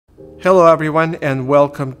Hello everyone and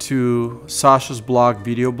welcome to Sasha's blog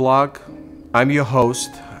video blog. I'm your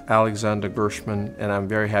host Alexander Gorshman and I'm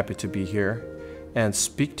very happy to be here and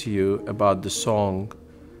speak to you about the song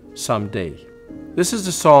Someday. This is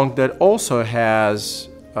the song that also has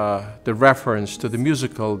the reference to the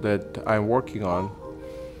musical that I'm working on,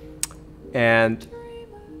 and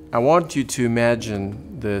I want you to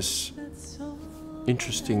imagine this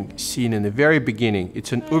interesting scene in the very beginning.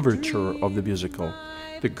 It's an overture of the musical.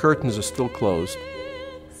 The curtains are still closed.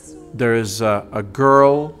 There is a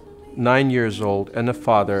girl, 9 years old, and a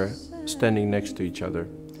father standing next to each other.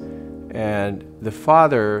 And the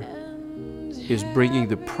father is bringing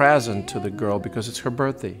the present to the girl because it's her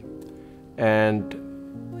birthday. And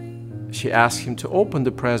she asks him to open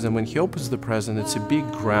the present. When he opens the present, it's a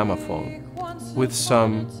big gramophone with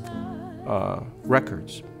some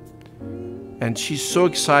records. And she's so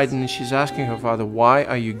excited and she's asking her father, "Why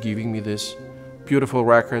are you giving me this beautiful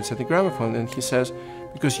records and the gramophone?" And he says,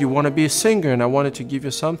 "Because you want to be a singer and I wanted to give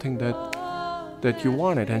you something that you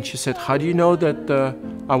wanted." And she said, "How do you know that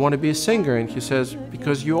I want to be a singer?" And he says,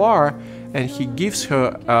 "Because you are." And he gives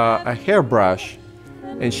her a hairbrush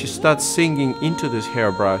and she starts singing into this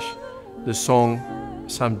hairbrush the song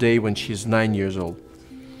Someday when she's 9 years old.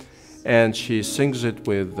 And she sings it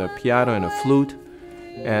with a piano and a flute.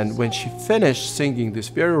 And when she finished singing this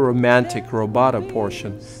very romantic rubato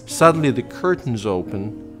portion, suddenly the curtains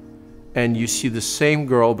open and you see the same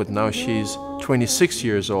girl, but now she's 26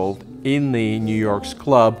 years old, in the New York's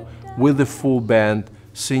club with the full band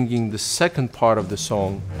singing the second part of the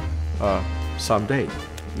song, Someday,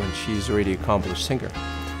 when she's already an accomplished singer.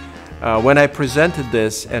 When I presented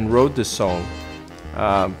this and wrote this song,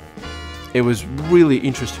 it was really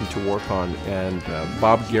interesting to work on, and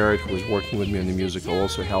Bob Garrett, who was working with me on the musical,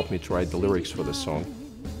 also helped me to write the lyrics for the song.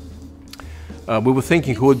 We were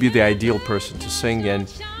thinking who would be the ideal person to sing,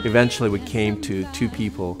 and eventually we came to two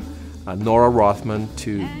people, Nora Rothman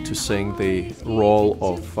to sing the role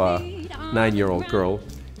of 9-year-old girl,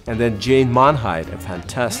 and then Jane Monheit, a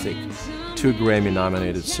fantastic 2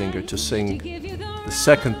 Grammy-nominated singer, to sing the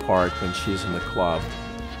second part when she's in the club.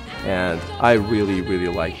 And I really, really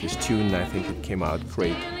like this tune, and I think it came out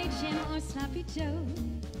great.